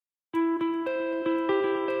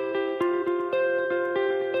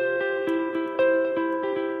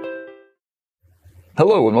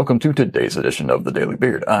Hello and welcome to today's edition of The Daily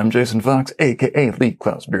Beard. I'm Jason Fox, aka Lee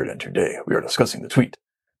Klaus Beard, and today we are discussing the tweet.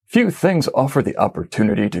 Few things offer the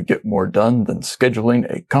opportunity to get more done than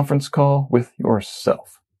scheduling a conference call with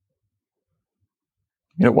yourself.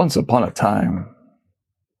 Once upon a time,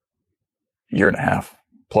 a year and a half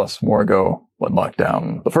plus more ago, when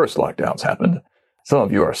the first lockdowns happened, some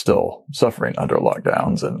of you are still suffering under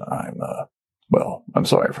lockdowns, and I'm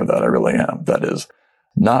sorry for that. I really am. That is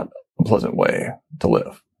not a pleasant way to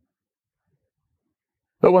live.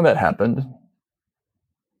 But when that happened,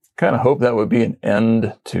 kind of hoped that would be an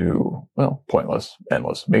end to, pointless,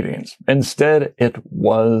 endless meetings. Instead, it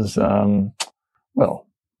was,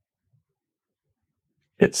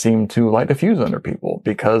 it seemed to light a fuse under people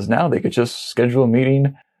because now they could just schedule a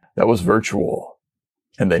meeting that was virtual.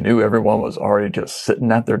 And they knew everyone was already just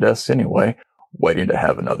sitting at their desks anyway, waiting to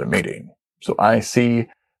have another meeting. So I see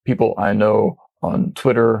people I know on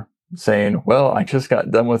Twitter saying, I just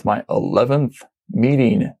got done with my 11th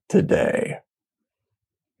meeting today.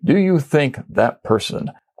 Do you think that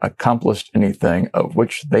person accomplished anything of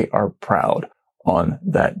which they are proud on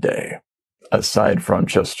that day, aside from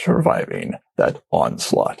just surviving that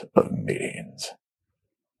onslaught of meetings?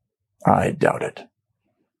 I doubt it.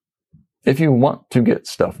 If you want to get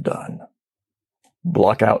stuff done,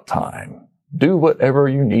 block out time. Do whatever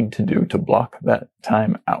you need to do to block that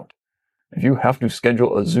time out. If you have to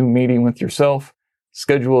schedule a Zoom meeting with yourself,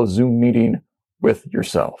 schedule a Zoom meeting with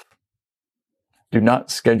yourself. Do not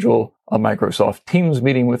schedule a Microsoft Teams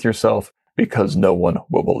meeting with yourself because no one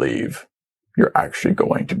will believe you're actually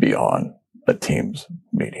going to be on a Teams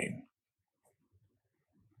meeting.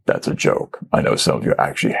 That's a joke. I know some of you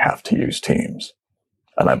actually have to use Teams.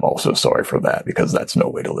 And I'm also sorry for that because that's no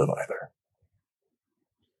way to live either.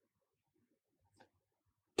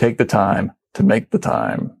 Take the time to make the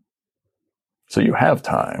time so you have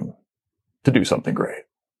time to do something great.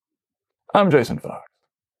 I'm Jason Fox.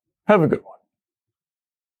 Have a good one.